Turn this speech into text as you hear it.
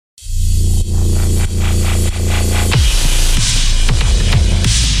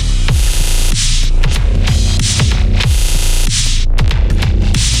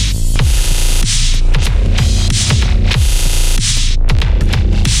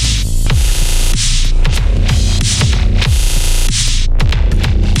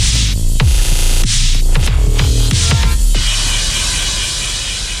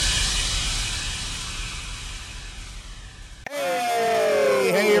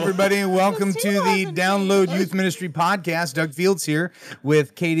everybody, and welcome to the Download Youth Ministry Podcast. Doug Fields here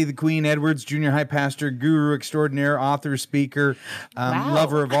with Katie the Queen Edwards, junior high pastor, guru extraordinaire, author, speaker,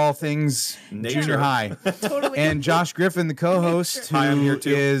 lover of all things junior high. Totally. And Josh Griffin, the co-host, who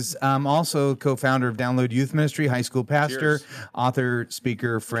is also co-founder of Download Youth Ministry, high school pastor, author,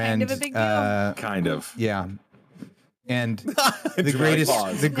 speaker, friend. Kind of a big deal. Kind of. Yeah. And the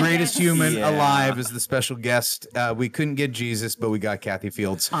greatest human alive is the special guest. We couldn't get Jesus, but we got Cathy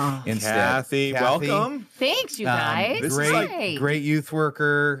Fields instead. Kathy, welcome. Thanks, you guys. Great youth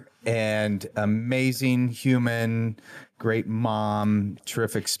worker and amazing human. Great mom,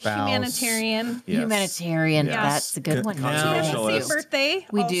 terrific spouse. Humanitarian. Yes. Humanitarian. Yes. That's a good one. Same birthday.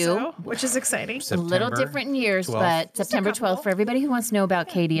 We also, do. Which is exciting. A little different in years, 12th. But September 12th for everybody who wants to know about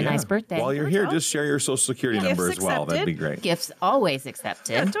Katie and I's birthday. While you're here, just share your social security number as well. That'd be great. Gifts always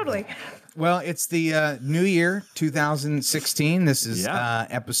accepted. Yeah, totally. Well, it's the new year, 2016. This is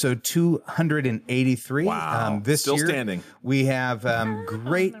episode 283. Wow. This Still year, standing. We have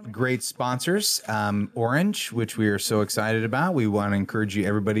great sponsors. Orange, which we are so excited about. We want to encourage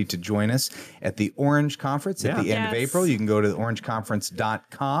everybody to join us at the Orange Conference at the end of April. You can go to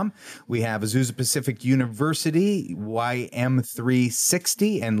theorangeconference.com. We have Azusa Pacific University,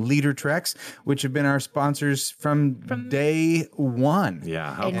 YM360, and Leader Treks, which have been our sponsors from day one.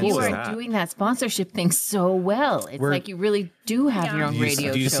 Yeah, how And cool you is are that? doing that sponsorship thing so well. It's like you really do have your own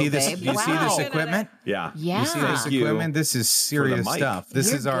radio Do you show, see this? babe. Do you see this equipment? Yeah. Yeah. You see this Thank you equipment? This is serious mic. stuff. This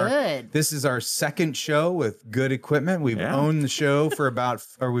You're is our good. this is our second show with good equipment. We've owned the show for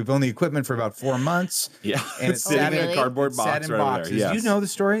we've owned the equipment for about 4 months. Yeah. And It's sitting in a cardboard sat box in right boxes. over there. Yes. Do you know the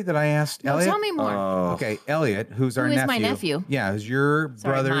story that I asked Elliot? Tell me more. Okay, Elliot, who's our Who is nephew. my nephew? Yeah, who's your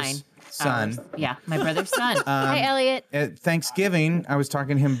Sorry, brother's mine. son. Yeah, my brother's son. Hi, Elliot. At Thanksgiving, I was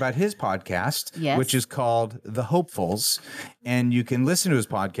talking to him about his podcast, which is called The Hopefuls, and you can listen to his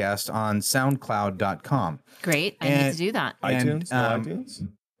podcast on SoundCloud.com. Great. I need to do that. iTunes? No iTunes?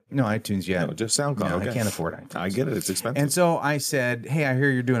 No, iTunes yet. No, just SoundCloud. No, okay. I can't afford iTunes. I get it. It's expensive. And so I said, hey, I hear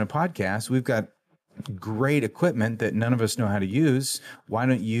you're doing a podcast. We've got great equipment that none of us know how to use. Why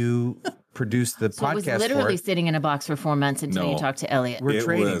don't you produce the So it was podcast literally for it? sitting in a box for 4 months until you talked to Elliot. We're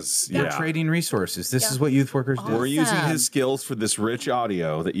trading resources. This is what youth workers do. We're using his skills for this rich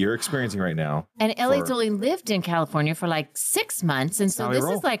audio that you're experiencing right now. And Elliot's only lived in California for like 6 months. And so this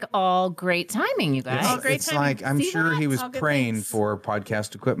is like all great timing, you guys. All great It's timing. like, I'm See sure that? he was All good praying things. for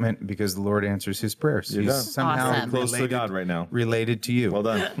podcast equipment because the Lord answers his prayers. You're He's done. somehow Awesome. Close to God right now. related to you. Well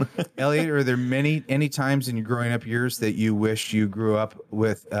done. Elliot, are there any times in your growing up years that you wish you grew up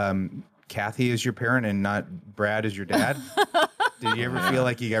with Kathy as your parent and not Brad as your dad? Did you ever feel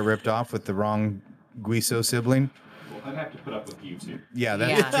like you got ripped off with the wrong Guiso sibling? Well, I'd have to put up with you two. Yeah,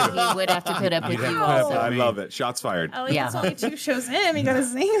 that's true. He would have to put up with You'd have you to put up also. I love it. Shots fired. Elliot's only 2 shows in. He got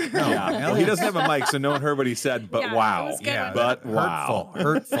his name. Yeah. Well, he doesn't have a mic, so no one heard what he said, but Yeah, wow. it was good. Yeah, But wow.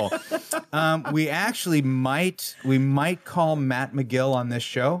 hurtful. We actually might call Matt McGill on this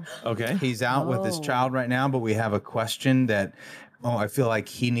show. Okay. He's out with his child right now, but we have a question that I feel like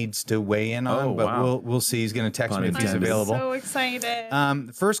he needs to weigh in on. But we'll see. He's going to text me if he's intended. available. So excited.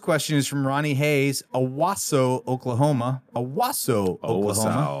 The first question is from Ronnie Hayes, Owasso, Oklahoma.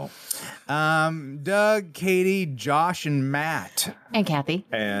 Oklahoma. Doug, Katie, Josh, and Matt. And Kathy.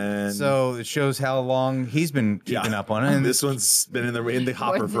 And So it shows how long he's been keeping up on it. And this one's been in the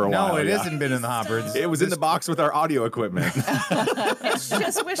hopper for a while. no, it yeah. hasn't been in the hopper. It was in the box with our audio equipment. It's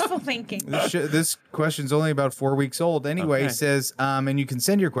just wishful thinking. This question's only about 4 weeks old. Anyway, He says, and you can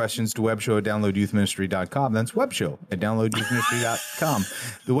send your questions to webshow@downloadyouthministry.com. That's webshow@downloadyouthministry.com.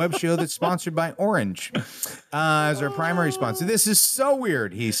 The web show that's sponsored by Orange as our primary sponsor. This is so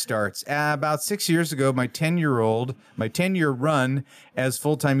weird, he starts. About 6 years ago, my 10-year run as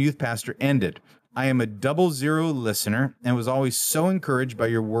full-time youth pastor ended. I am a 00 listener and was always so encouraged by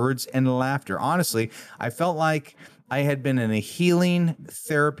your words and laughter. Honestly, I felt like I had been in a healing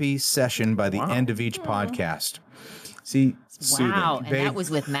therapy session by the end of each podcast. See, Wow. And Babe, that was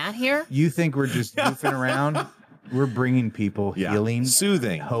with Matt here? you think we're just goofing around? We're bringing people healing,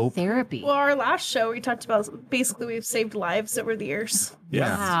 soothing, hope. Therapy. Well, our last show, we talked about basically we've saved lives over the years.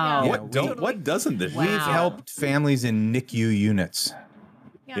 Yeah. Wow. What doesn't this? Wow. We've helped families in NICU units.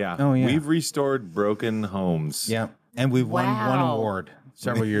 Yeah. Oh, yeah. We've restored broken homes. Yeah. And we've won one award.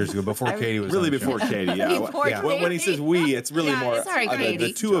 several years ago, before Katie was Really on the before show. Katie, yeah. Before Yeah. When he says we, it's really more sorry, the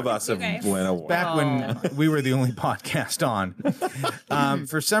Katie. two of us have went away. Back when we were the only podcast on.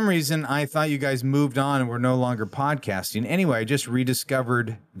 For some reason, I thought you guys moved on and were no longer podcasting. Anyway, I just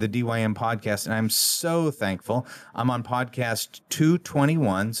rediscovered the DYM podcast, and I'm so thankful. I'm on podcast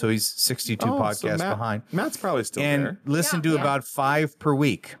 221, so he's 62 podcasts behind. Matt's probably still And there. listen to about 5 per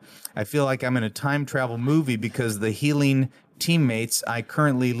week. I feel like I'm in a time travel movie because the healing teammates I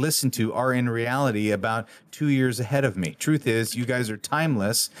currently listen to are in reality about 2 years ahead of me. Truth is, you guys are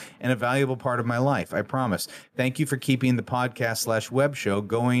timeless and a valuable part of my life. I promise. Thank you for keeping the podcast/web show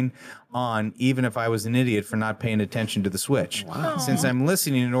going on, even if I was an idiot for not paying attention to the switch. Wow. Since I'm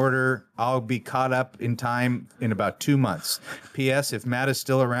listening in order, I'll be caught up in time in about 2 months. P.S. If Matt is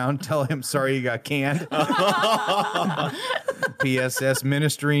still around, tell him sorry you got canned. P.S.S.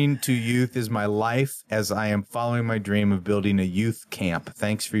 Ministering to youth is my life as I am following my dream of building a youth camp.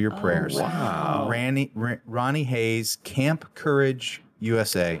 Thanks for your prayers. Wow. Ronnie Hayes, Camp Courage,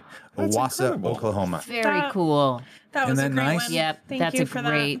 USA, Owasso, incredible. Oklahoma. Very cool. That was a Isn't that great nice? one. Yep, Thank that's you a for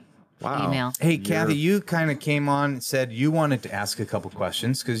great email. Hey, Kathy, you kind of came on and said you wanted to ask a couple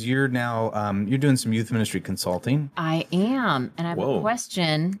questions because you're now you're doing some youth ministry consulting. I am, and I have a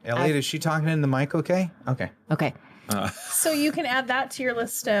question. Elliot, is she talking in the mic? Okay. Okay. So you can add that to your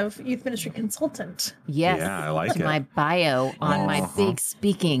list of youth ministry consultant. Yes. Yeah, I like to it. my bio on my big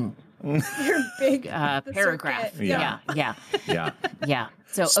speaking Your big paragraph. circuit. Yeah. Yeah.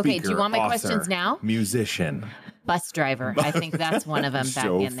 So, okay, do you want my Speaker, questions author, now? Musician. Bus driver. I think that's one of them back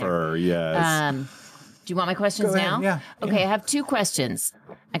in there. Chauffeur, yes. Do you want my questions Go ahead, now? yeah. Okay, I have 2 questions.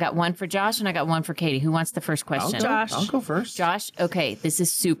 I got one for Josh and I got one for Katie. Who wants the first question? I'll go first. Josh, okay, this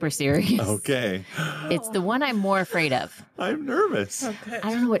is super serious. Okay. It's the one I'm more afraid of. I'm nervous. Okay.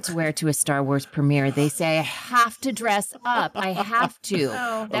 I don't know what to wear to a Star Wars premiere. They say I have to dress up. I have to.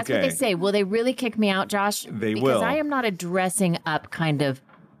 Oh. That's what Okay. they say. Will they really kick me out, Josh? They because will. I am not a dressing up kind of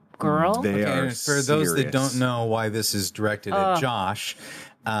girl. They are And for those that serious. don't know why this is directed at Josh,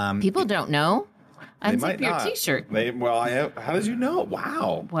 People don't know. They might Unzip your not. T-shirt. How did you know?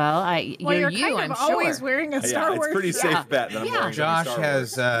 Wow. Well, Well, you're you, kind I'm of sure. always wearing a Star Yeah, Wars it's pretty shirt. safe bet that I'm Yeah. wearing Josh Star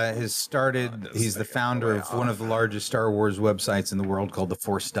Wars. has started. He's the founder of one of the largest Star Wars websites in the world called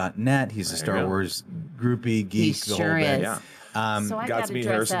theforce.net. He's a Star Wars groupie geek. He the sure whole bit. is. Yeah. So I Got to meet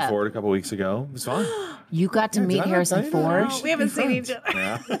dress Harrison up. Ford a couple weeks ago. It was fun. You got to Yeah, meet did I not Harrison tell you that? Ford. No, we haven't seen each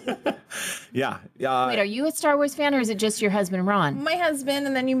other. Yeah. Wait, are you a Star Wars fan or is it just your husband Ron? My husband,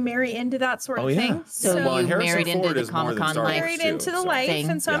 and then you marry into that sort of Oh, yeah. thing. So Well, you Harrison married into Ford the is more than Comic-Con Star Wars, life. married too, into the so- life, Thing.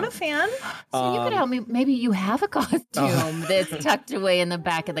 and so I'm a fan. So you could help me. Maybe you have a costume that's tucked away in the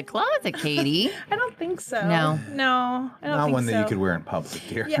back of the closet, Katie. I don't think so. No. No, I don't Not think one so. that you could wear in public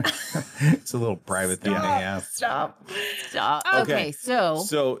here. Yeah. It's a little private thing to have. Stop. Stop. Okay, so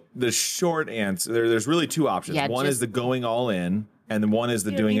So the short answer, there's really 2 options. Yeah, one just- is the going all in, and then one is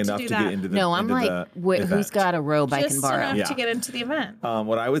the You don't doing need to enough do to that. get into the no, I'm into like, the who's event. got a robe I Just can borrow? enough Yeah. to get into the event.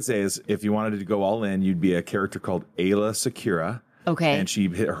 What I would say is if you wanted to go all in, you'd be a character called Ayla Secura. Okay. And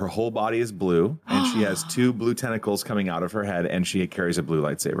her whole body is blue, and she has 2 blue tentacles coming out of her head, and she carries a blue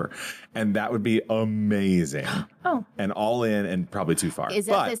lightsaber. And that would be amazing. Oh. And all in and probably too far. Is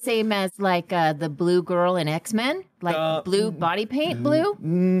that the same as like the blue girl in X-Men? Like blue body paint blue?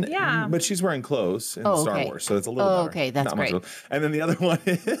 Yeah. But she's wearing clothes in Star okay. Wars, so it's a little better. Okay, that's Not much great. of a- And then the other one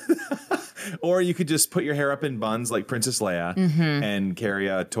is, or you could just put your hair up in buns like Princess Leia and carry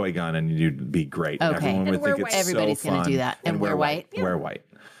a toy gun, and you'd be great. And Okay. everyone And would wear think it's white. Everybody's so gonna fun. do that. And wear white? Wear white.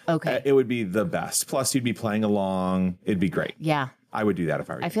 Okay. It would be the best. Plus, you'd be playing along. It'd be great. Yeah. I would do that if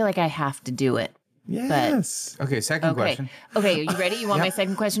I were you. I feel like I have to do it. Yes. Okay, second Okay. question. Okay, are you ready? You want my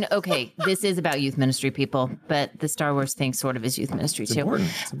second question? Okay, this is about youth ministry, people, but the Star Wars thing sort of is youth ministry too. important.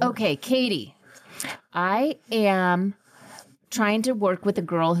 It's important. Okay, Katie, I am trying to work with a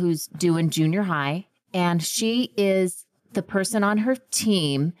girl who's doing junior high, and she is the person on her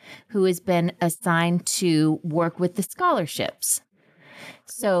team who has been assigned to work with the scholarships.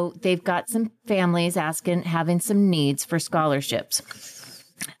 So they've got some families having some needs for scholarships.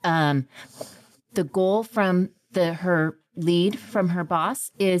 The goal from her lead from her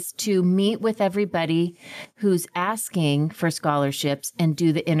boss is to meet with everybody who's asking for scholarships and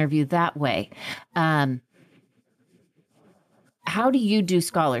do the interview that way. How do you do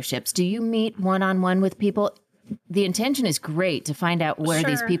scholarships? Do you meet one-on-one with people? the intention is great to find out where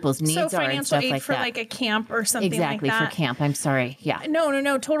these Sure. people's needs so are and financial stuff aid like for that. like a camp or something Exactly, like that. for camp. I'm sorry. Yeah.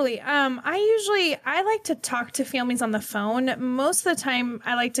 No, totally. I like to talk to families on the phone. Most of the time,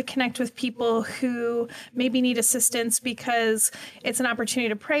 I like to connect with people who maybe need assistance because it's an opportunity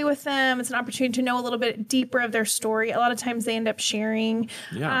to pray with them. It's an opportunity to know a little bit deeper of their story. A lot of times they end up sharing.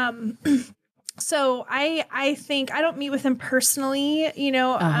 Yeah. So I think I don't meet with them personally,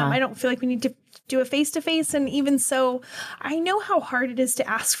 I don't feel like we need to do a face-to-face. And even so, I know how hard it is to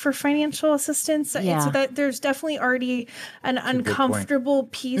ask for financial assistance. Yeah. So that there's definitely already an uncomfortable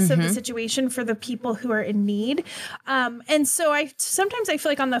piece of the situation for the people who are in need. And so sometimes I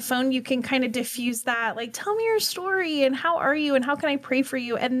feel like on the phone, you can kind of diffuse that, like, tell me your story and how are you and how can I pray for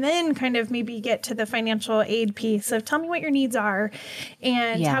you? And then kind of maybe get to the financial aid piece of tell me what your needs are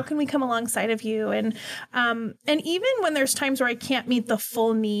and how can we come alongside of you? And even when there's times where I can't meet the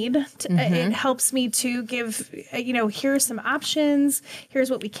full need, it helps me to give, here's some options.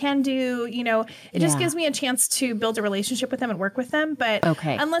 Here's what we can do. It just gives me a chance to build a relationship with them and work with them. But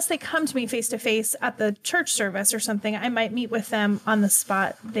unless they come to me face to face at the church service or something, I might meet with them on the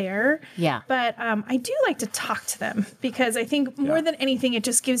spot there. Yeah. But I do like to talk to them because I think more than anything, it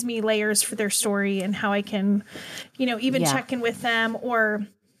just gives me layers for their story and how I can, even check in with them. Or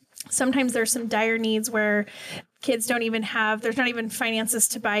sometimes there's some dire needs where kids there's not even finances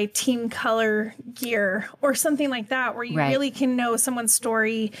to buy team color gear or something like that, where you really can know someone's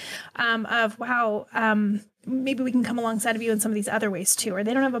story of, wow, maybe we can come alongside of you in some of these other ways too, or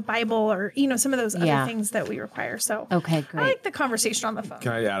they don't have a Bible or, some of those other things that we require. So okay, great. I like the conversation on the phone.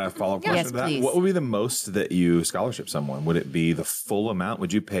 Can I add a follow-up question to that? please. What would be the most that you scholarship someone? Would it be the full amount?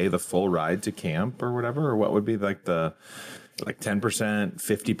 Would you pay the full ride to camp or whatever? Or what would be like 10%,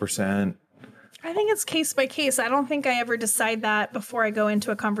 50%? I think it's case by case. I don't think I ever decide that before I go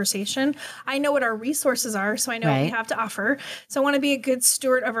into a conversation. I know what our resources are, so I know what we have to offer. So I want to be a good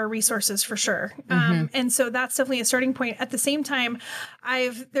steward of our resources for sure. And so that's definitely a starting point. At the same time,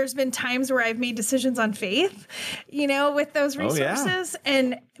 there's been times where I've made decisions on faith, with those resources.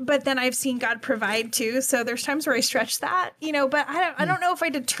 But then I've seen God provide too. So there's times where I stretch that, but I don't know if I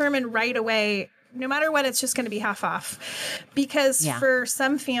determine right away, no matter what, it's just going to be half off, because for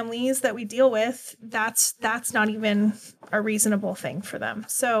some families that we deal with, that's not even a reasonable thing for them.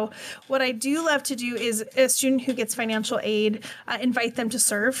 So what I do love to do is a student who gets financial aid, invite them to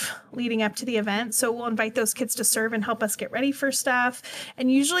serve leading up to the event. So we'll invite those kids to serve and help us get ready for stuff.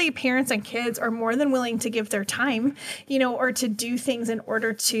 And usually parents and kids are more than willing to give their time, or to do things in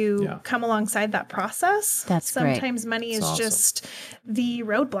order to come alongside that process. That's great. Sometimes money is awesome. just the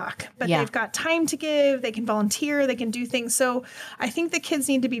roadblock, but they've got time to give, they can volunteer, they can do things. So I think the kids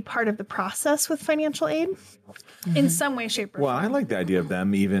need to be part of the process with financial aid in some way, shape, or form. Well, I like the idea of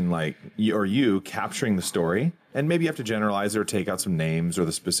them even like you capturing the story, and maybe you have to generalize it or take out some names or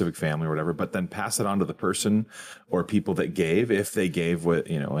the specific family or whatever, but then pass it on to the person or people that gave, if they gave what,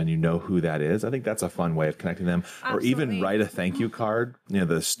 and who that is. I think that's a fun way of connecting them. Absolutely. Or even write a thank you card.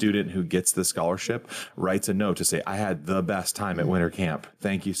 The student who gets the scholarship writes a note to say, I had the best time at winter camp.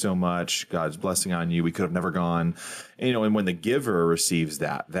 Thank you so much. God's blessing on you. We could have never gone. And when the giver receives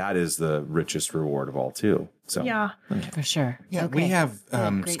that is the richest reward of all too. So for sure. Yeah, Okay. we have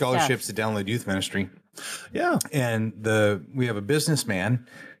Great scholarships stuff. at Download Youth Ministry. Yeah. And we have a businessman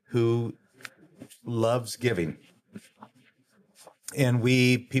who loves giving. And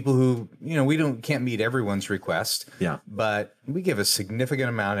people who, we can't meet everyone's request. Yeah. But we give a significant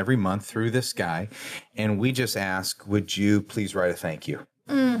amount every month through this guy. And we just ask, would you please write a thank you?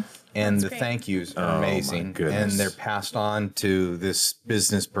 And the great. thank yous are amazing. My goodness. And they're passed on to this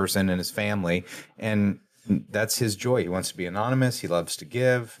business person and his family. And that's his joy. He wants to be anonymous. He loves to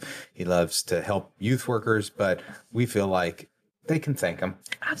give. He loves to help youth workers. But we feel like they can thank him.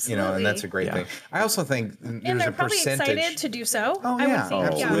 Absolutely. And that's a great thing. I also think and there's they're a probably percentage. excited to do so. Oh, I yeah. would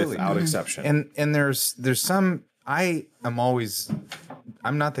think. Absolutely. Without exception. And there's some.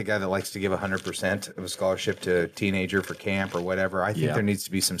 I'm not the guy that likes to give 100% of a scholarship to a teenager for camp or whatever. I think there needs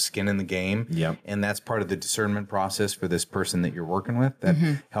to be some skin in the game. Yep. And that's part of the discernment process for this person that you're working with, that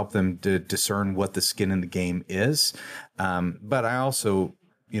help them to discern what the skin in the game is. But I also,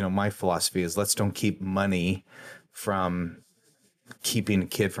 my philosophy is let's don't keep money from keeping a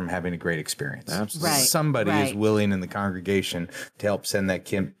kid from having a great experience. Absolutely. Right. Somebody is willing in the congregation to help send that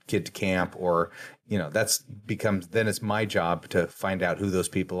kid to camp, or then it's my job to find out who those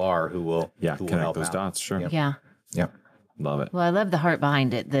people are who will connect help those out. dots. Sure. Yeah. Yep. Love it. Well, I love the heart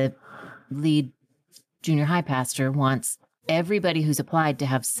behind it. The lead junior high pastor wants everybody who's applied to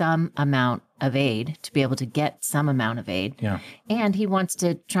have some amount of aid, to be able to get some amount of aid. Yeah. And he wants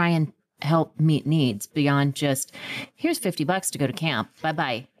to try and help meet needs beyond just, here's $50 to go to camp.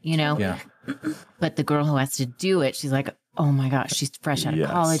 Bye-bye, Yeah. But the girl who has to do it, she's like, oh my gosh, she's fresh out of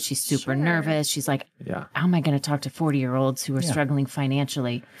college. She's super nervous. She's like, how am I going to talk to 40-year-olds who are struggling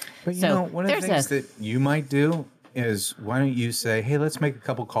financially? But you know, one of the things that you might do is, why don't you say, hey, let's make a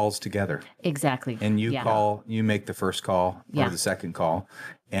couple calls together. Exactly. And you make the first call or the second call,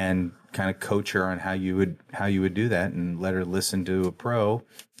 and kind of coach her on how you would do that, and let her listen to a pro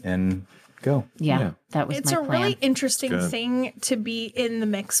and go. Yeah. That was it's my a plan. really interesting thing to be in the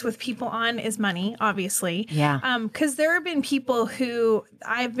mix with people on, is money, obviously. Yeah. Because there have been people who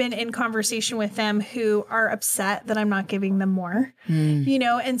I've been in conversation with them who are upset that I'm not giving them more, you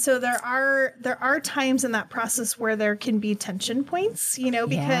know, and so there are times in that process where there can be tension points, you know,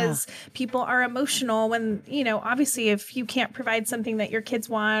 because people are emotional when, you know, obviously if you can't provide something that your kids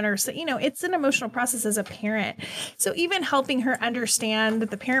want, or so, you know, it's an emotional process as a parent. So even helping her understand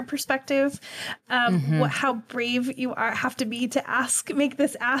the parent perspective, how brave you have to be to make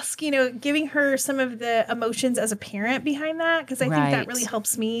this ask, you know, giving her some of the emotions as a parent behind that, because I think that really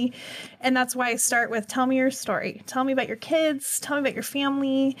helps me. And that's why I start with, tell me your story. Tell me about your kids. Tell me about your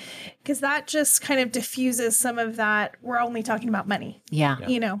family, because that just kind of diffuses some of that. We're only talking about money. Yeah.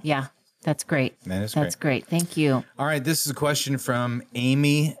 You know? Yeah. That's great. That's great. Thank you. All right. This is a question from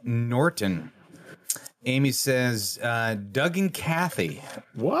Amy Norton. Amy says, Doug and Cathy.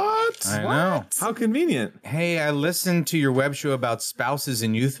 What? I know. How convenient. Hey, I listened to your web show about spouses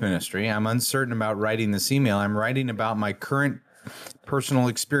in youth ministry. I'm uncertain about writing this email. I'm writing about my current personal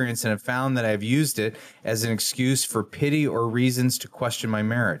experience and have found that I've used it as an excuse for pity or reasons to question my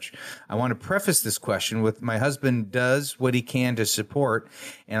marriage. I want to preface this question with, my husband does what he can to support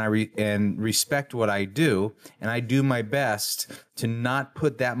and respect what I do, and I do my best to not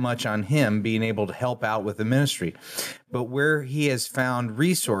put that much on him being able to help out with the ministry. But where he has found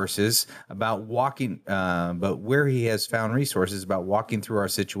resources about walking through our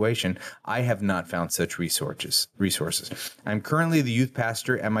situation, I have not found such resources. I'm currently the youth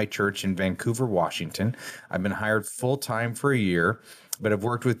pastor at my church in Vancouver, Washington. I've been hired full-time for a year, but I've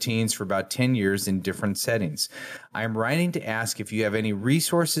worked with teens for about 10 years in different settings. I am writing to ask if you have any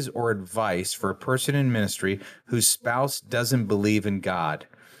resources or advice for a person in ministry whose spouse doesn't believe in God.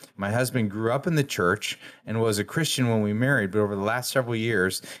 My husband grew up in the church and was a Christian when we married, but over the last several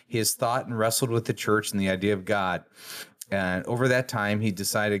years, he has thought and wrestled with the church and the idea of God. And over that time, he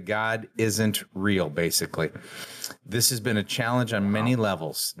decided God isn't real, basically. This has been a challenge on many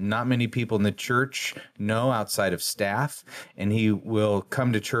levels. Not many people in the church know outside of staff, and he will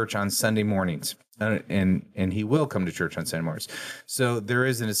come to church on Sunday mornings. And he will come to church on Sunday mornings. So there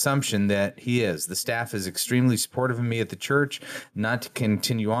is an assumption that he is. The staff is extremely supportive of me at the church. Not to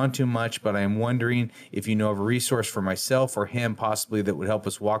continue on too much, but I am wondering if you know of a resource for myself or him possibly that would help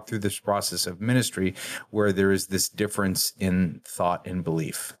us walk through this process of ministry where there is this difference in thought and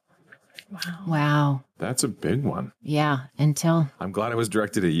belief. Wow. That's a big one. Yeah. I'm glad it was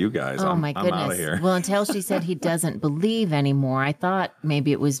directed at you guys. Oh, my goodness. I'm out of here. Well, until she said he doesn't believe anymore, I thought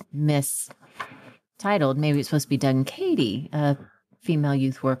maybe it was titled. Maybe it's supposed to be Doug and Katie, a female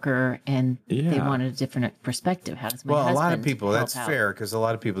youth worker, and they wanted a different perspective. How does my husband a lot of people, that's out? fair, because a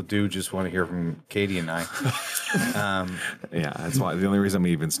lot of people do just want to hear from Katie and I. Yeah, that's why the only reason I'm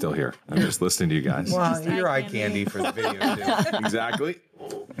even still here. I'm just listening to you guys. Well, you're eye candy for the video, too. Exactly.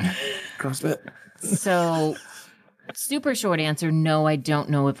 CrossFit. So, super short answer, no, I don't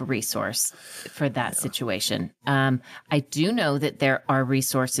know of a resource for that situation. I do know that there are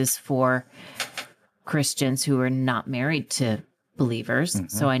resources for Christians who are not married to believers. Mm-hmm.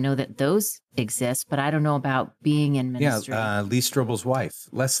 So I know that those exist, but I don't know about being in ministry. Yeah, Lee Strobel's wife,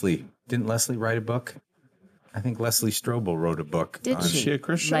 Leslie. Didn't Leslie write a book? I think Leslie Strobel wrote a book. Did she? Is she a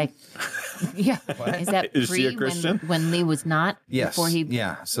Christian? Yeah. Is that is she a Christian? When Lee was not? Yes. Before he...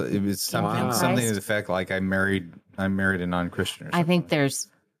 Yeah. So it was something to the effect like I married a non-Christian. I think there's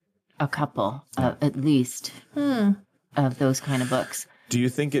a couple, at least, of those kind of books. Do you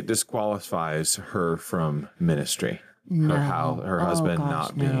think it disqualifies her from ministry? No. Her husband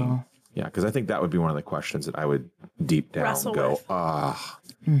not being... No. Yeah, because I think that would be one of the questions that I would deep down Wrestle go, with.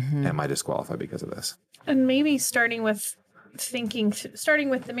 am I disqualified because of this? And maybe starting with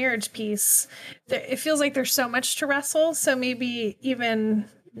the marriage piece, it feels like there's so much to wrestle. So maybe even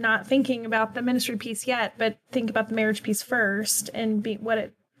not thinking about the ministry piece yet, but think about the marriage piece first and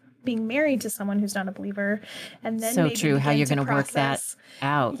being married to someone who's not a believer. And then so maybe true how you're going to work that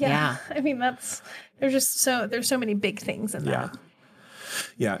out. Yeah. I mean, there's so many big things in that.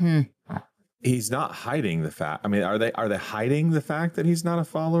 Yeah. he's not hiding the fact. I mean, are they hiding the fact that he's not a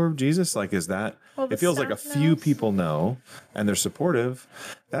follower of Jesus? Like, is that? Well, it feels like a few people know, and they're supportive.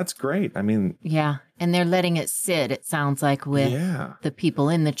 That's great. I mean, Yeah. And they're letting it sit, it sounds like, with the people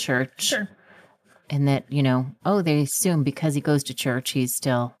in the church. Sure. And that, they assume because he goes to church, he's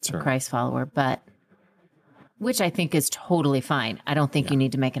still a Christ follower. But which I think is totally fine. I don't think you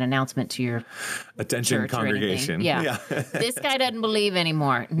need to make an announcement to your attention congregation. Yeah. This guy doesn't believe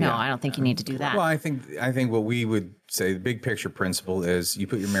anymore. No, I don't think you need to do that. Well, I think what we would say, the big picture principle is you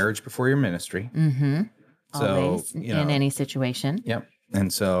put your marriage before your ministry. Mm-hmm. So, always, in any situation. Yep.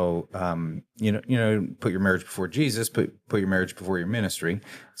 And so, put your marriage before Jesus, put your marriage before your ministry.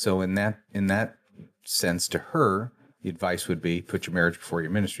 So in that sense, to her, the advice would be put your marriage before your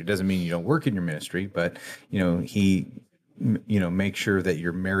ministry. It doesn't mean you don't work in your ministry, but, make sure that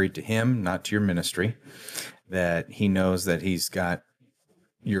you're married to him, not to your ministry, that he knows that he's got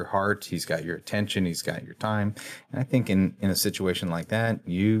your heart, he's got your attention, he's got your time. And I think in a situation like that,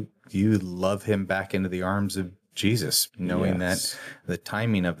 you love him back into the arms of Jesus, knowing that the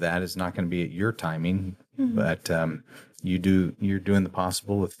timing of that is not going to be at your timing, but you're doing the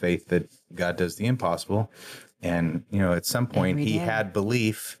possible with faith that God does the impossible. And, at some point he had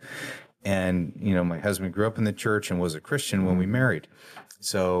belief, and, my husband grew up in the church and was a Christian when we married.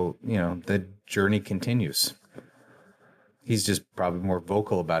 So, the journey continues. He's just probably more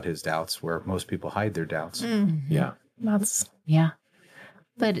vocal about his doubts, where most people hide their doubts. Mm-hmm. Yeah.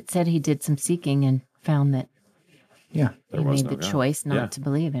 But it said he did some seeking and found that he made the choice not to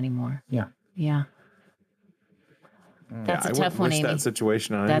believe anymore. Yeah. Yeah. That's a tough one, one, Amy. That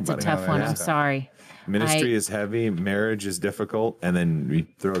situation on That's anybody. a tough one. I'm sorry. Ministry is heavy, marriage is difficult, and then we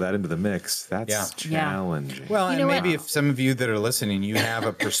throw that into the mix. That's challenging. Well, and maybe if some of you that are listening, you have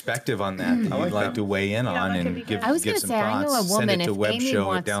a perspective on that you'd like to weigh in on and give some thoughts, I know a woman, send it to if Amy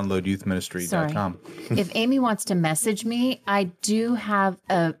wants, webshow@downloadyouthministry.com. If Amy wants to message me, I do have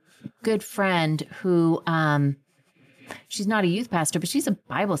a good friend who she's not a youth pastor, but she's a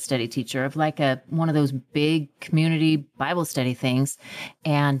Bible study teacher of like one of those big community Bible study things.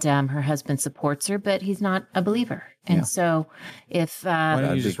 And her husband supports her, but he's not a believer. And so if... why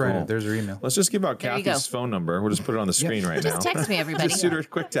don't you just write it? There's her email. Let's just give out Cathy's phone number. We'll just put it on the screen right now. Just text me, everybody. Just shoot her a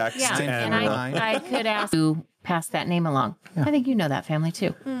quick text. Yeah, and I could ask you pass that name along. Yeah. I think you know that family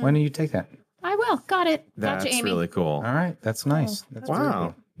too. Why don't you take that? I will. Got it. That's gotcha, Amy. really cool. All right. That's nice. That's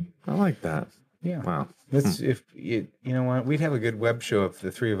wow. Cool. I like that. Yeah. Wow. If you know what, we'd have a good web show if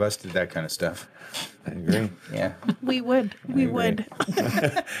the three of us did that kind of stuff. I agree. Yeah. We would.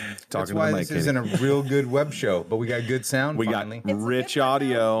 That's why this isn't a real good web show, but we got good sound. We finally. got rich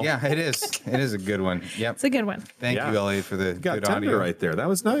audio. Yeah, it is. It is a good one. Yep. It's a good one. Thank you, Elliot, for the got good tender audio right there. That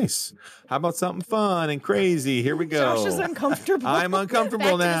was nice. How about something fun and crazy? Here we go. Josh is uncomfortable. I'm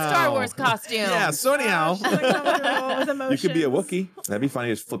uncomfortable Back now. to the Star Wars costume. Yeah. So anyhow, with you could be a Wookiee. That'd be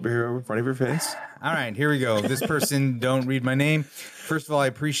funny. Just flip her over in front of your face. All right, here we go. This person, don't read my name. First of all, I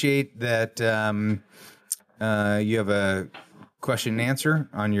appreciate that you have a question and answer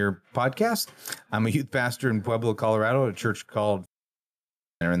on your podcast. I'm a youth pastor in Pueblo, Colorado, at a church called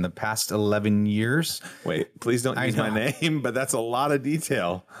in the past 11 years. Wait, please don't use my name, but that's a lot of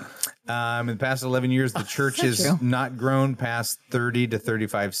detail. In the past 11 years, the church has not grown past 30 to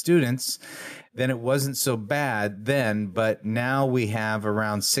 35 students. Then it wasn't so bad then, but now we have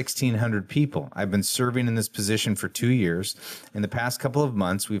around 1,600 people. I've been serving in this position for 2 years. In the past couple of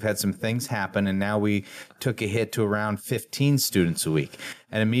months, we've had some things happen, and now we took a hit to around 15 students a week.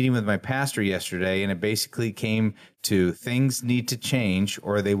 I had a meeting with my pastor yesterday, and it basically came to things need to change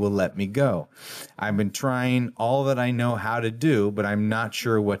or they will let me go. I've been trying all that I know how to do, but I'm not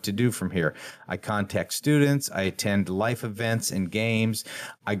sure what to do from here. I contact students, I attend life events and games,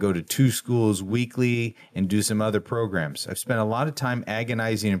 I go to 2 schools weekly and do some other programs. I've spent a lot of time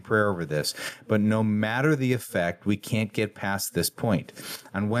agonizing in prayer over this, but no matter the effect, we can't get past this point.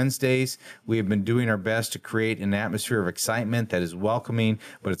 On Wednesdays, we have been doing our best to create an atmosphere of excitement that is welcoming,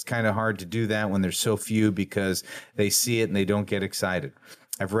 but it's kind of hard to do that when there's so few because they see it and they don't get excited.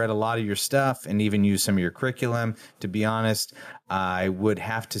 I've read a lot of your stuff and even used some of your curriculum. To be honest, I would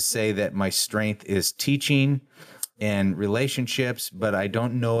have to say that my strength is teaching and relationships, but I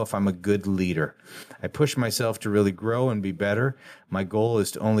don't know if I'm a good leader. I push myself to really grow and be better. My goal is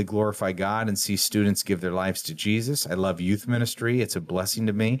to only glorify God and see students give their lives to Jesus. I love youth ministry. It's a blessing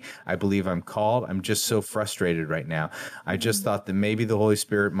to me. I believe I'm called. I'm just so frustrated right now. I just thought that maybe the Holy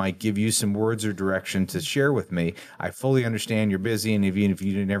Spirit might give you some words or direction to share with me. I fully understand you're busy, and even if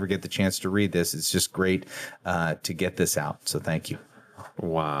you never get the chance to read this, it's just great to get this out. So thank you.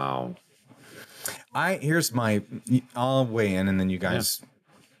 Wow. I'll weigh in, and then you guys.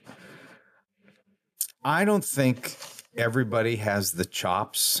 I don't think everybody has the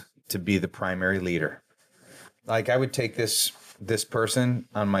chops to be the primary leader. Like I would take this person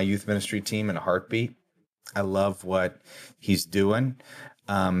on my youth ministry team in a heartbeat. I love what he's doing.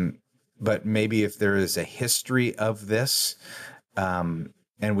 But maybe if there is a history of this, and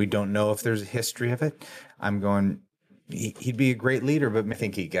we don't know if there's a history of it, I'm going, he'd be a great leader, but I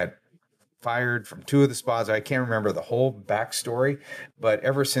think he got fired from 2 of the spots. I can't remember the whole backstory, but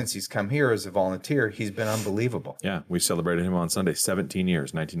ever since he's come here as a volunteer, he's been unbelievable. Yeah, we celebrated him on Sunday, 17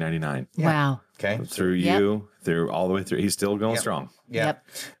 years, 1999. Yeah. Wow. Okay. Through you, through all the way through. He's still going strong. Yeah. Yep.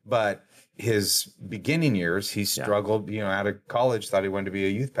 But his beginning years, he struggled, out of college, thought he wanted to be a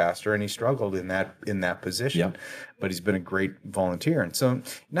youth pastor, and he struggled in that position. Yep. But he's been a great volunteer. And so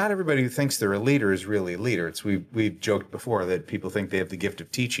not everybody who thinks they're a leader is really a leader. It's we've joked before that people think they have the gift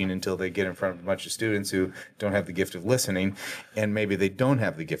of teaching until they get in front of a bunch of students who don't have the gift of listening, and maybe they don't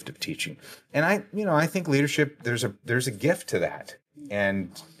have the gift of teaching. And I think leadership, there's a gift to that.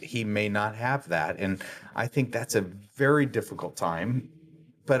 And he may not have that. And I think that's a very difficult time.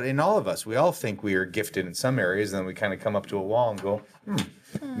 But in all of us, we all think we are gifted in some areas, and then we kind of come up to a wall and go,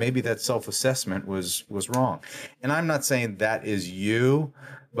 maybe that self-assessment was wrong. And I'm not saying that is you,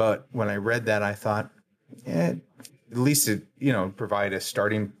 but when I read that, I thought, at least it, provide a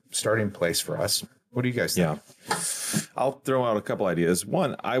starting place for us. What do you guys think? Yeah. I'll throw out a couple ideas.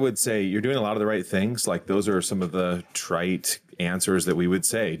 One, I would say you're doing a lot of the right things. Like those are some of the trite answers that we would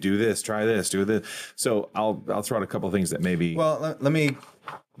say. Do this, try this, do this. So I'll throw out a couple of things that maybe. Well, let me,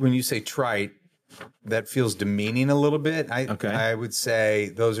 when you say trite, that feels demeaning a little bit. I would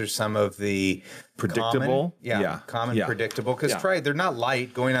say those are some of the predictable. Common predictable. Because trite, they're not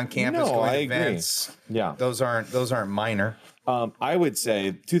light, going on campus, going to events. Agree. Yeah. Those aren't minor. I would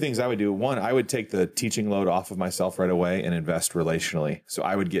say 2 things I would do. One, I would take the teaching load off of myself right away and invest relationally. So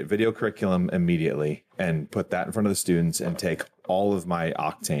I would get video curriculum immediately and put that in front of the students and take all of my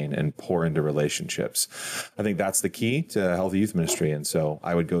octane and pour into relationships. I think that's the key to healthy youth ministry. And so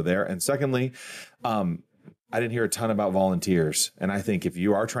I would go there. And secondly, I didn't hear a ton about volunteers. And I think if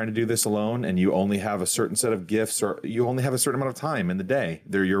you are trying to do this alone and you only have a certain set of gifts or you only have a certain amount of time in the day,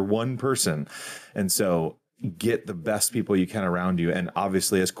 they're your one person. And so get the best people you can around you, and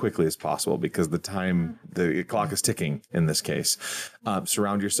obviously as quickly as possible, because the clock is ticking in this case.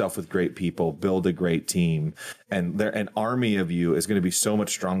 Surround yourself with great people, build a great team, and an army of you is going to be so much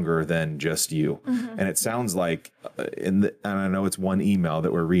stronger than just you. Mm-hmm. And it sounds like, and I know it's one email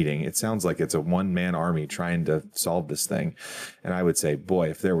that we're reading, it sounds like it's a one-man army trying to solve this thing. And I would say, boy,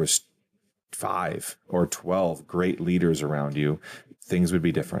 if there was 5 or 12 great leaders around you, things would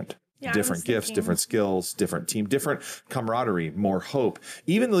be different. Yeah, different gifts, different skills, different team, different camaraderie, more hope.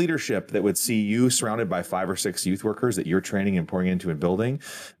 Even the leadership that would see you surrounded by 5 or 6 youth workers that you're training and pouring into and building,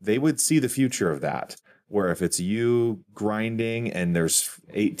 they would see the future of that. Where if it's you grinding and there's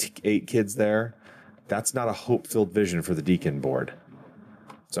 8 kids there, that's not a hope-filled vision for the deacon board.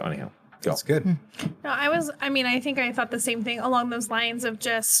 So anyhow. Go. That's good. No, I think I thought the same thing along those lines of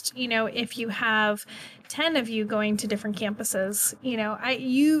just, if you have 10 of you going to different campuses,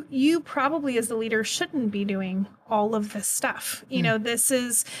 you probably as the leader shouldn't be doing all of this stuff. This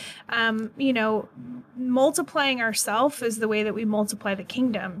is, multiplying ourselves is the way that we multiply the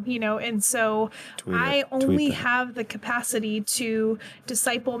kingdom, and so I only have the capacity to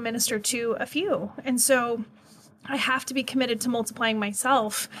disciple, minister to a few. And so I have to be committed to multiplying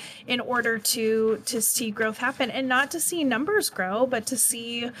myself in order to see growth happen, and not to see numbers grow, but to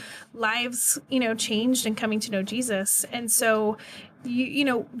see lives, changed and coming to know Jesus. And so,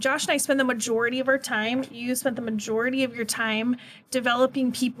 Josh and I spend the majority of our time, you spent the majority of your time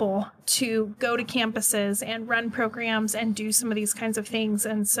developing people to go to campuses and run programs and do some of these kinds of things.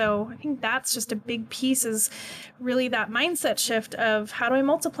 And so I think that's just a big piece, is really that mindset shift of how do I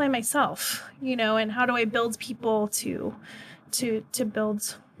multiply myself, and how do I build people to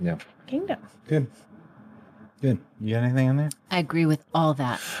build kingdom. Good. You got anything on there? I agree with all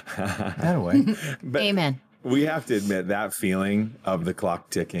that. That way. Amen. We have to admit that feeling of the clock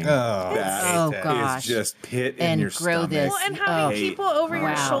ticking. Gosh. Is just pit in And your grow stomach. this. Well, and having people over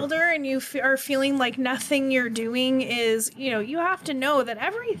your shoulder and you are feeling like nothing you're doing is, you have to know that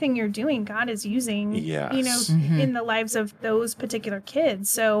everything you're doing, God is using, in the lives of those particular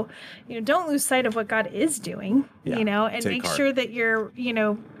kids. So, don't lose sight of what God is doing, and make sure that you're,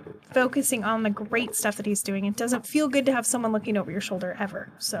 focusing on the great stuff that he's doing. It doesn't feel good to have someone looking over your shoulder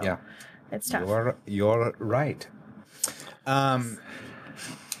ever. So it's tough. You're right.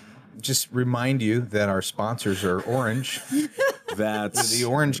 Just remind you that our sponsors are Orange That's the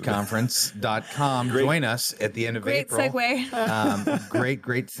orangeconference.com. Join us at the end of Great April. segue.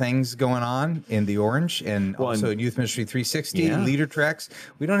 Great things going on in the Orange and also in Youth Ministry 360, Leader Tracks.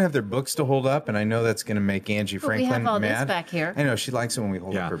 We don't have their books to hold up, and I know that's going to make Angie Franklin we have all mad. this back here. I know she likes it when we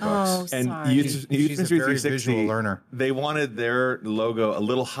hold up her books. Oh, and sorry. Youth She's Ministry a very 360 visual learner. They wanted their logo a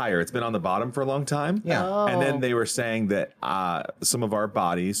little higher. It's been on the bottom for a long time. Yeah. Oh. And then they were saying that some of our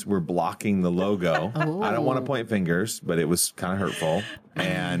bodies were blocking the logo. Oh. I don't want to point fingers, but it was kind of hurtful.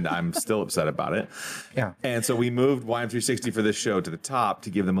 And I'm still upset about it. Yeah. And so we moved YM360 for this show to the top to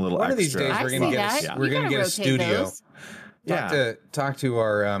give them a little One of extra. these days I we're see going to that. get You we're going to gotta get a rotate studio. those. Talk to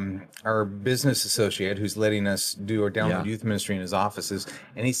our business associate who's letting us do our download Yeah. youth ministry in his offices,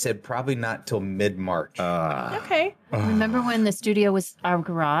 and he said probably not till mid-March. Okay. Remember when the studio was our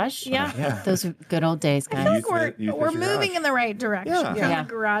garage? Yeah. Those are good old days, I feel guys. like Youth we're Ministry moving garage. in the right direction. Yeah. From Yeah. the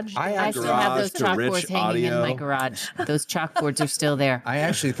garage. I still have those garage to chalkboards rich hanging in audio. my garage. Those chalkboards are still there. I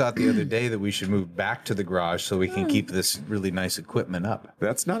actually thought the other day that we should move back to the garage so we can keep this really nice equipment up.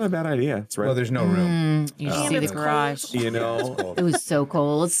 That's not a bad idea. It's right. Well, there's no room. You should And see the it's garage. you know, It was so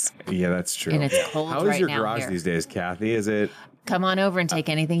cold, yeah, that's true. and it's cold How is right your now garage here. these days, Kathy? Is it? Come on over and take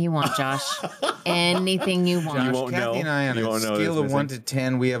anything you want, Josh. Anything you want. You won't Kathy know. and I, on You a won't know scale this of 1 missing. to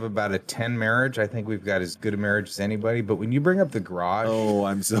 10, we have about a 10 marriage. I think we've got as good a marriage as anybody. But when you bring up the garage, Oh,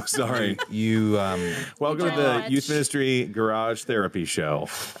 I'm so sorry. you Welcome to the Garage. Youth Ministry Garage Therapy Show.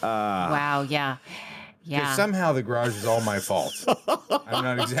 Wow, yeah. Yeah. somehow the garage is all my fault. I'm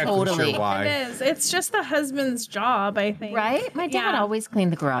not exactly Totally. sure why. It is. It's just the husband's job, I think. Right? My dad Yeah. always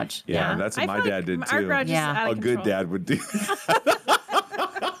cleaned the garage. Yeah, that's what I my feel dad like did Our too. garage Yeah. is out A of good control. dad would do.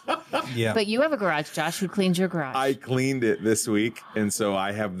 Yeah. But you have a garage, Josh. Who cleans your garage? I cleaned it this week, and so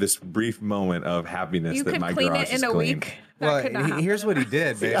I have this brief moment of happiness You that could my clean garage it is in a clean. week. That Well, could not happen. here's what he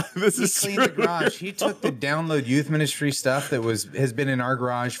did, babe. this He is cleaned true. the garage. He took the download youth ministry stuff that has been in our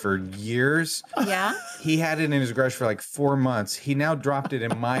garage for years. yeah. He had it in his garage for like 4 months. He now dropped it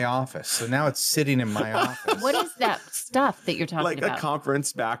in my office. So now it's sitting in my office. What is that stuff that you're talking Like about? a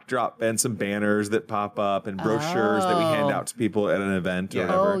conference backdrop and some banners that pop up and brochures that we hand out to people at an event or Yeah.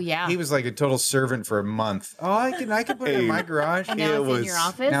 whatever. Oh, yeah. He was like a total servant for a month. Oh, I can put it in my garage. And now It it's in was- your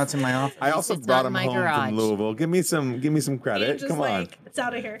office? Now it's in my office. I also It's brought not him my home garage. from Louisville. Give me some credit. Just Come on. like, it's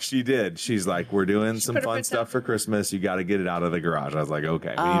out of here. She did. She's like, we're doing some put her fun foot stuff down. for Christmas. You got to get it out of the garage. I was like,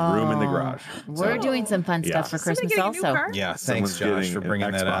 okay, we need room in the garage. We're doing some fun Yeah. stuff for Somebody Christmas getting a new also. car? Yeah, thanks, Someone's Josh, getting for an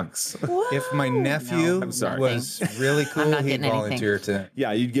bringing that up. Xbox. If my nephew I'm sorry. was really cool, not he'd getting anything. volunteer to.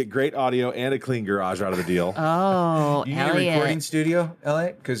 Yeah, you'd get great audio and a clean garage out of the deal. Oh, You need a recording Elliot. studio,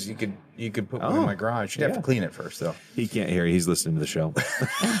 Elliot? Because you could put one in Oh, my garage. You'd have to yeah. clean it first, though. He can't hear. He's listening to the show.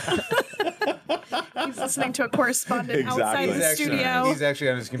 He's listening to a correspondent outside Exactly. the studio. He's actually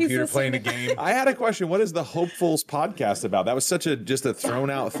on his computer playing a listening. game. I had a question. What is the Hopefuls podcast about? That was such just a thrown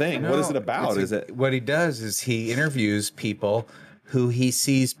out thing. What is it about? Is it? What he does is he interviews people who he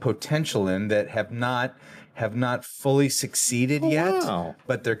sees potential in that have not fully succeeded yet, wow.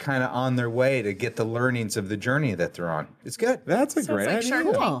 but they're kind of on their way to get the learnings of the journey that they're on. It's good. That's a So great it's like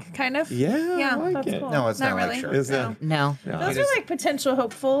idea. Shark Cool. Tank, kind of. Yeah, Yeah, I like that's it. cool. No, it's not like really. Shark Is No. No. Those are like potential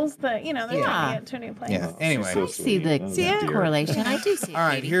hopefuls that, they're Yeah. trying to get to a new place. Yeah. Anyway. So I see the sweet. Oh, dear. correlation. I do see it. All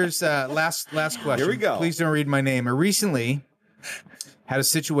right, Katie. here's last question. Here we go. Please don't read my name. I recently had a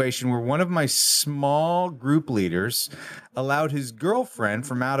situation where one of my small group leaders allowed his girlfriend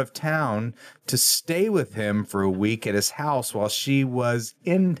from out of town to stay with him for a week at his house while she was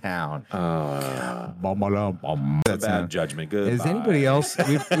in town. That's bad judgment. Good. Is anybody else?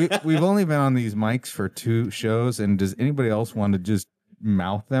 We've only been on these mics for 2 shows, and does anybody else want to just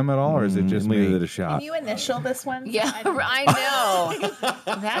mouth them at all, or is it just leave me? it a shot? Can you initial this one? Yeah, I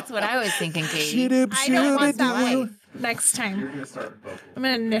know. That's what I was thinking, Katie. I don't want that one next time. I'm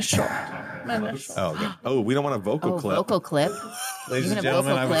going to initial. Oh, okay. Oh, we don't want a vocal Oh, clip. vocal clip. Ladies Even and a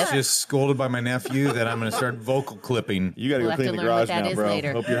gentlemen, vocal I was clip? just scolded by my nephew that I'm going to start vocal clipping. You got to We'll go have clean to the learn what garage that now, is bro.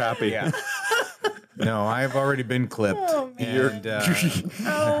 later. Hope you're happy. Yeah. No, I've already been clipped. Oh, and,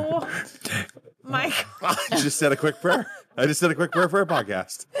 Oh, my God. I just said a quick prayer. I just said a quick prayer for a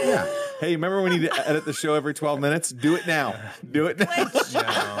podcast. yeah. Hey, remember we need to edit the show every 12 minutes? Do it now. Do it now.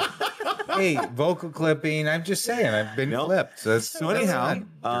 No. Hey, vocal clipping. I'm just saying, I've been Nope. clipped. So, that's, So anyhow,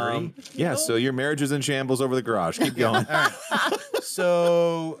 yeah, so your marriage is in shambles over the garage. Keep going.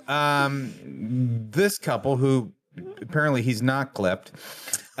 So, this couple who apparently he's not clipped,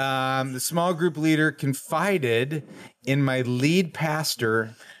 the small group leader confided in my lead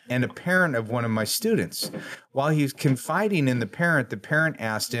pastor and a parent of one of my students. While he was confiding in the parent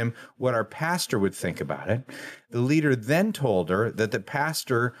asked him what our pastor would think about it. The leader then told her that the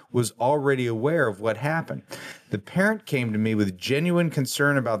pastor was already aware of what happened. The parent came to me with genuine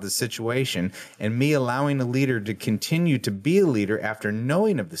concern about the situation and me allowing the leader to continue to be a leader after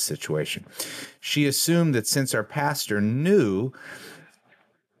knowing of the situation. She assumed that since our pastor knew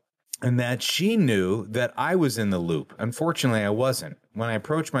and that she knew that I was in the loop. Unfortunately, I wasn't. When I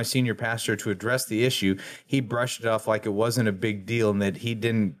approached my senior pastor to address the issue, he brushed it off like it wasn't a big deal and that he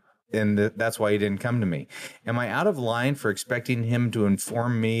didn't, and that's why he didn't come to me. Am I out of line for expecting him to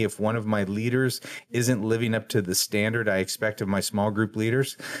inform me if one of my leaders isn't living up to the standard I expect of my small group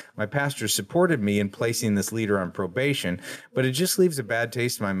leaders? My pastor supported me in placing this leader on probation, but it just leaves a bad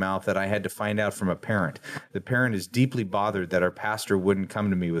taste in my mouth that I had to find out from a parent. The parent is deeply bothered that our pastor wouldn't come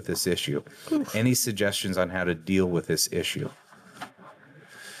to me with this issue. Any suggestions on how to deal with this issue?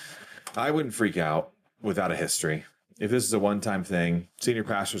 I wouldn't freak out without a history. If this is a one-time thing, senior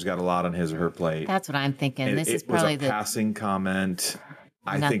pastor's got a lot on his or her plate. That's what I'm thinking. And this is it was probably a passing comment.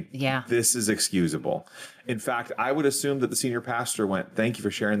 I think this is excusable. In fact, I would assume that the senior pastor went, thank you for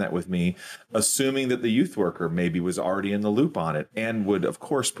sharing that with me, assuming that the youth worker maybe was already in the loop on it and would, of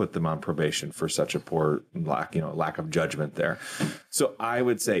course, put them on probation for such a poor lack of judgment there. So I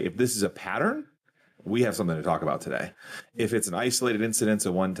would say if this is a pattern, we have something to talk about today. If it's an isolated incident,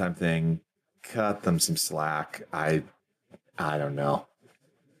 a one-time thing, cut them some slack. I don't know.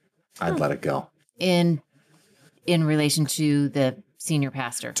 I'd let it go. In relation to the senior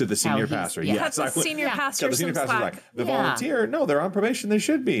pastor. To the senior pastor, yes. Cut the senior pastor the senior some pastor's slack. like, the volunteer, no, they're on probation. They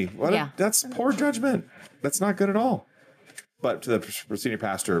should be. That's poor judgment. That's not good at all. But to the senior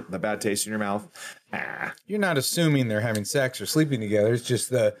pastor, the bad taste in your mouth, You're not assuming they're having sex or sleeping together. It's just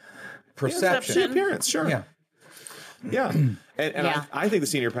the perception. The appearance, sure. Yeah. And Yeah. I think the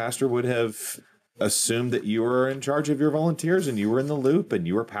senior pastor would have assumed that you were in charge of your volunteers and you were in the loop and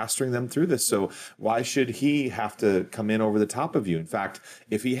you were pastoring them through this. So why should he have to come in over the top of you? In fact,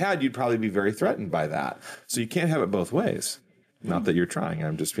 if he had, you'd probably be very threatened by that. So you can't have it both ways. Not that you're trying.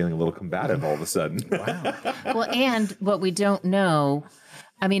 I'm just feeling a little combative all of a sudden. Wow. Well, and what we don't know,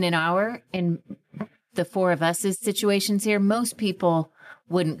 I mean, in the four of us' situations here, most people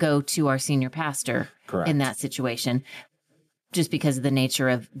wouldn't go to our senior pastor Correct. in that situation just because of the nature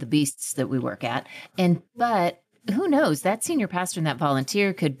of the beasts that we work at. But who knows? That senior pastor and that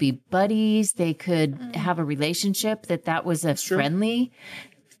volunteer could be buddies. They could have a relationship that was a friendly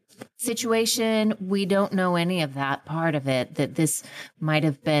situation. We don't know any of that part of it, that this might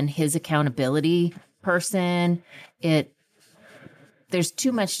have been his accountability person. There's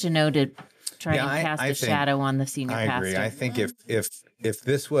too much to know to try and cast a shadow on the senior pastor. I agree. I think if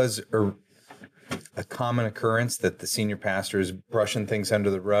this was a common occurrence that the senior pastor is brushing things under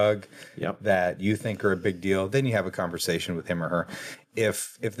the rug that you think are a big deal, then you have a conversation with him or her.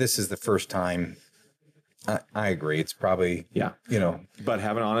 If this is the first time, I agree. It's probably, But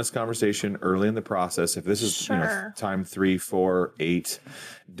have an honest conversation early in the process. If this is time 3, 4, 8,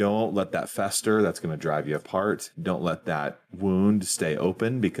 don't let that fester. That's going to drive you apart. Don't let that wound stay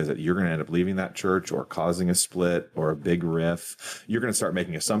open because you're going to end up leaving that church or causing a split or a big riff. You're going to start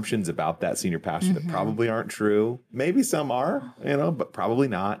making assumptions about that senior pastor that probably aren't true. Maybe some are, but probably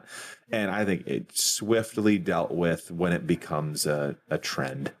not. And I think it's swiftly dealt with when it becomes a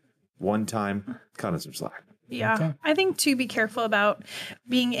trend. One time, cut us some slack. Yeah. Okay. I think to be careful about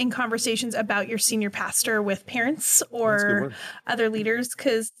being in conversations about your senior pastor with parents or other leaders,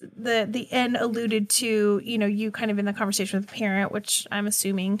 because the N alluded to, you kind of in the conversation with the parent, which I'm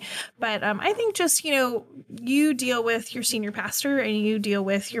assuming. But I think just, you deal with your senior pastor and you deal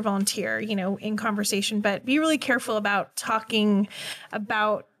with your volunteer, in conversation, but be really careful about talking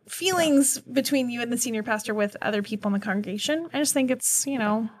about feelings between you and the senior pastor with other people in the congregation. I just think it's,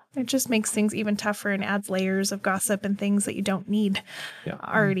 it just makes things even tougher and adds layers of gossip and things that you don't need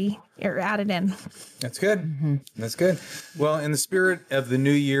already or added in. That's good. Mm-hmm. That's good. Well, in the spirit of the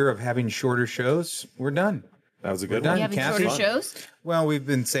new year of having shorter shows, we're done. That was a good one. You having shorter shows? Well, we've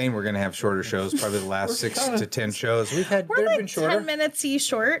been saying we're going to have shorter shows, probably the last 6 to 10 shows. We're like been shorter. 10 minutes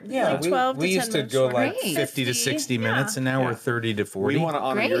short. Yeah, like 12 we to 10 used to minutes go short. like 50 to 60 minutes, and now we're 30 to 40. We want to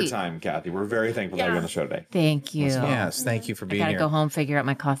honor your time, Kathy. We're very thankful to have you on the show today. Thank you. Yes, thank you for being here. here. I got to go home, figure out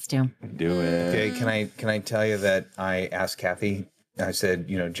my costume. Do it. Okay, can I tell you that I asked Kathy, I said,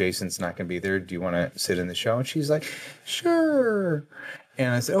 Jason's not going to be there. Do you want to sit in the show? And she's like, sure.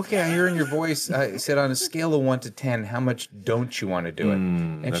 And I said, okay, I hear in your voice. I said, on a scale of 1 to 10, how much don't you want to do it?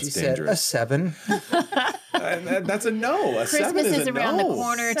 And she said, a 7. That's a no. A seven Christmas is a around the no.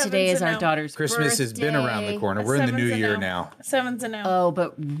 corner. Seven's Today is a our no. daughter's Christmas has been around the birthday. corner. We're in the new Seven's a year no. now. 7's a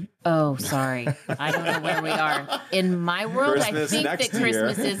no. Sorry. I don't know where we are. In my world, Christmas I think next that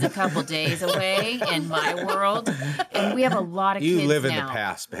Christmas year. is a couple days away in my world. And we have a lot of You kids live in now. the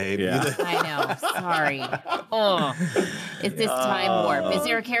past, babe. Yeah. You live- I know. Sorry. Oh, it's this time warp. Is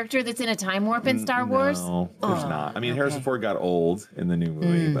there a character that's in a time warp in Star Wars? No, there's not. I mean, Harrison Ford got old in the new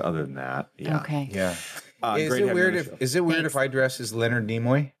movie, but other than that, yeah. Okay. Yeah. Is great it having weird you on the if Thanks. I dress as Leonard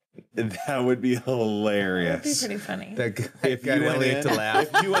Nimoy? That would be hilarious. That'd be pretty funny. That If got you went Elliot in- to laugh.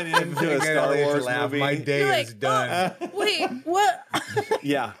 If you went into a Got Star Elliot to Wars laugh. movie, My day You're is done. Wait, what?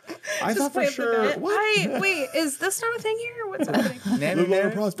 yeah, I thought Play for up the sure. bit. What? Wait, is this not a thing here? What's happening? Nanu,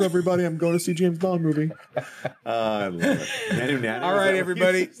 Nanu. prosper, everybody. I'm going to see James Bond movie. I love it. Nanu, All right,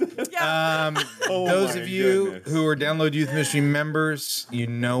 everybody. Oh Those my of you goodness. who are Download Youth Ministry members, you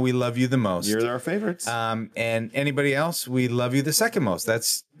know we love you the most. You're our favorites. And anybody else, we love you the second most.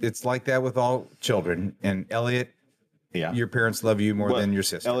 It's like that with all children. And Elliot, yeah. your parents love you more What? than your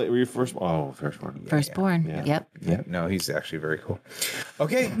sister. Elliot, were you first? Oh, firstborn. Firstborn. Yeah. Yep. Yeah, no, he's actually very cool.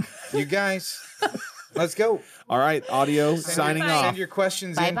 Okay, you guys, let's go. All right, audio signing Bye. off. Send your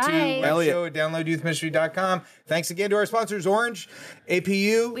questions Bye-bye. into Elliot. webshow@downloadyouthministry.com. Thanks again to our sponsors, Orange,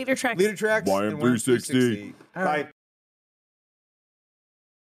 APU, Leader Tracks. Leader Tracks, and YM360. All right. Bye.